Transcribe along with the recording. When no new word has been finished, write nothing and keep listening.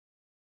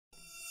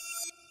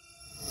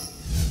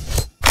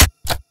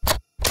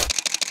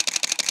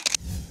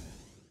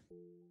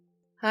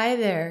Hi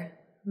there,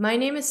 my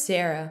name is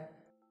Sarah.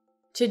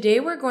 Today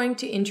we're going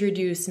to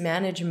introduce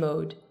Manage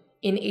Mode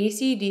in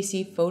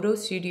ACDSee Photo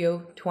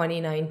Studio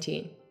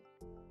 2019.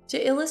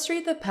 To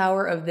illustrate the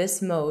power of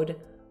this mode,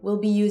 we'll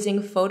be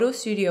using Photo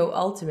Studio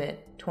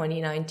Ultimate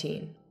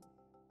 2019.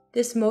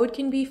 This mode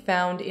can be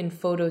found in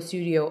Photo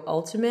Studio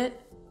Ultimate,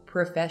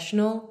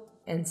 Professional,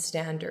 and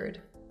Standard.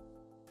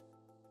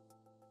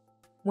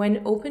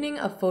 When opening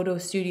a Photo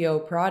Studio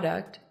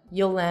product,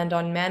 you'll land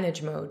on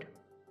Manage Mode.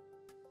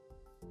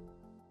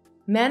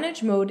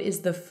 Manage Mode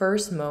is the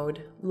first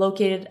mode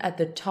located at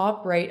the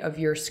top right of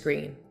your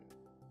screen.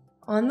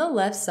 On the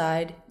left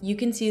side, you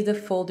can see the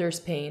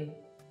Folders pane.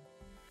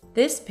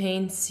 This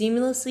pane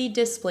seamlessly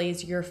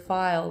displays your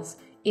files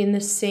in the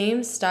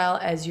same style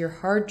as your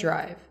hard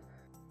drive.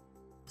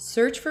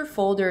 Search for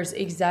folders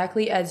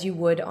exactly as you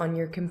would on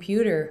your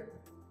computer.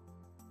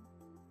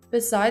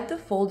 Beside the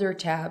Folder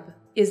tab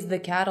is the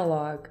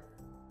Catalog.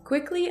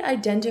 Quickly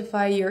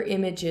identify your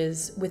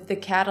images with the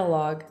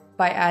catalog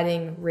by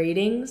adding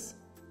ratings,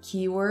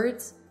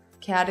 keywords,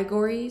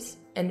 categories,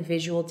 and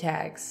visual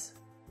tags.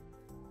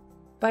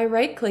 By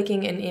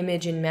right-clicking an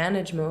image in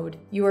Manage Mode,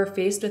 you are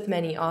faced with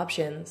many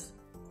options.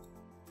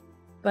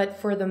 But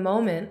for the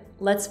moment,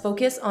 let's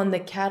focus on the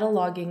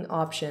cataloging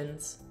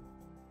options.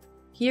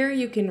 Here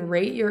you can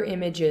rate your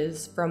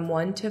images from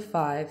 1 to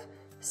 5,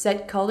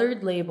 set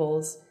colored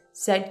labels,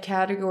 set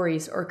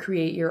categories, or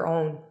create your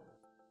own.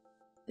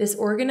 This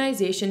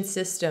organization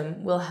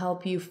system will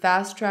help you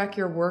fast-track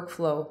your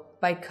workflow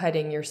by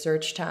cutting your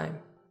search time.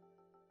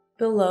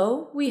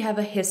 Below, we have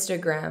a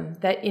histogram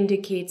that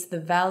indicates the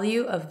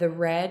value of the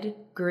red,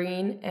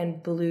 green,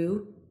 and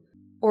blue,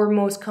 or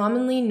most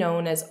commonly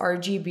known as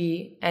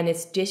RGB, and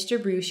its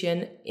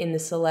distribution in the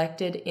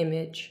selected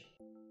image.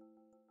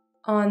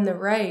 On the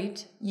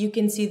right, you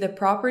can see the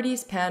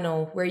Properties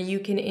panel where you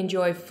can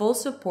enjoy full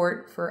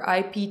support for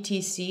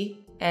IPTC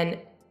and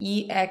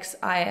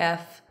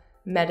EXIF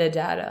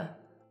metadata.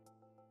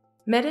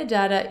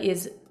 Metadata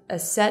is a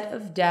set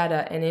of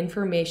data and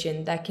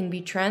information that can be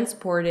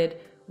transported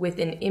with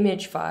an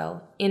image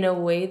file in a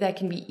way that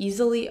can be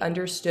easily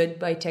understood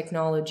by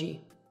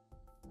technology.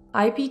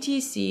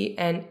 IPTC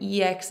and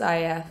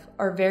EXIF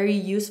are very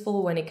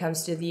useful when it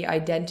comes to the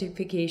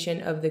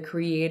identification of the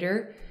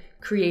creator,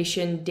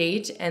 creation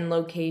date and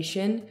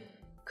location,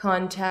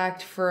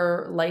 contact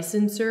for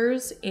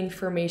licensors,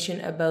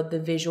 information about the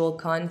visual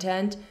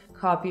content,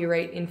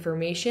 copyright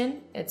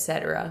information,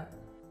 etc.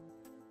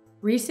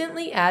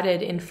 Recently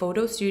added in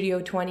Photo Studio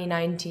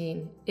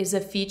 2019 is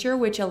a feature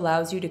which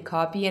allows you to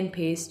copy and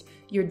paste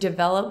your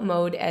develop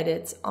mode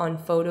edits on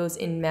photos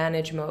in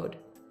Manage Mode.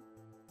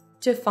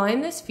 To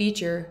find this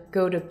feature,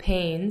 go to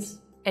Panes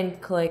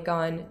and click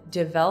on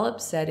Develop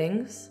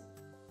Settings.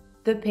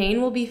 The pane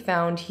will be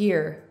found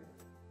here.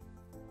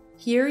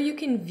 Here you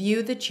can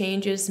view the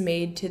changes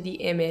made to the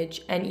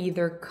image and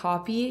either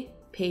copy,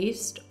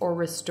 paste, or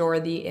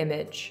restore the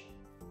image.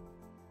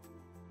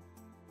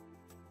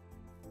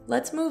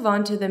 Let's move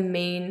on to the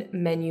main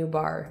menu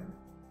bar.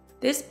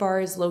 This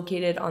bar is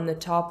located on the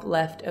top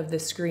left of the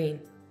screen.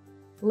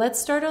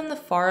 Let's start on the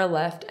far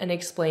left and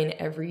explain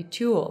every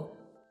tool.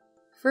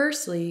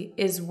 Firstly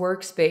is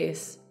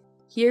Workspace.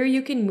 Here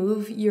you can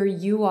move your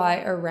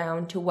UI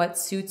around to what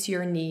suits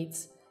your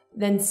needs,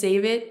 then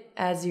save it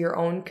as your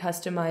own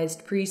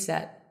customized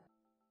preset.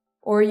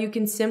 Or you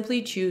can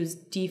simply choose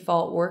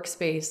Default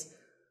Workspace,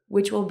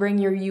 which will bring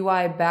your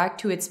UI back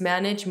to its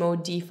Manage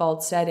Mode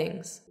default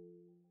settings.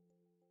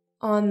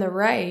 On the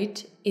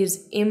right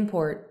is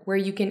Import, where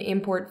you can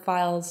import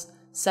files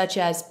such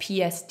as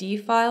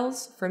PSD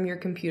files from your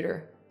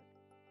computer.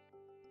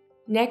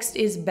 Next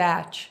is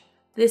Batch.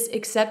 This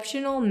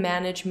exceptional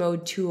Manage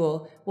Mode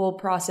tool will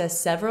process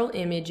several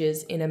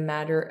images in a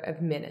matter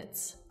of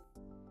minutes.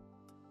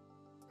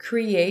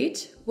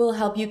 Create will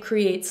help you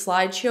create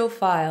slideshow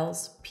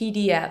files,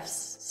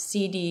 PDFs,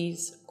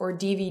 CDs, or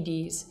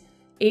DVDs,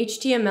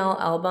 HTML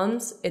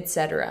albums,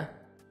 etc.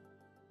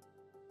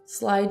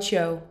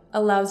 Slideshow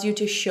allows you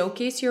to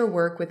showcase your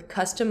work with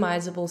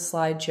customizable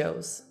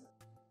slideshows.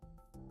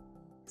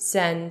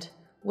 Send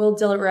will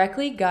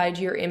directly guide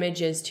your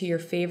images to your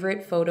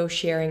favorite photo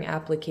sharing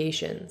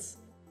applications.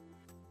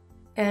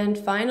 And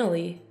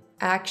finally,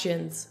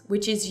 Actions,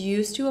 which is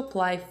used to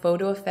apply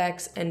photo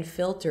effects and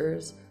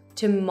filters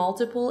to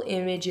multiple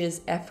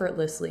images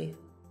effortlessly.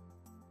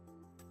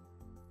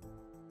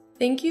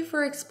 Thank you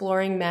for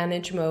exploring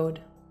Manage Mode.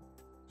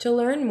 To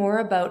learn more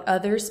about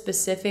other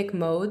specific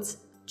modes,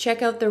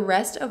 check out the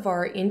rest of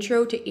our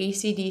Intro to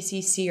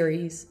ACDSee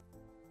series.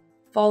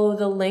 Follow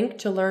the link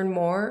to learn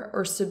more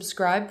or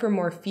subscribe for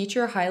more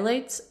feature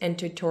highlights and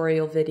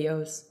tutorial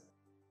videos.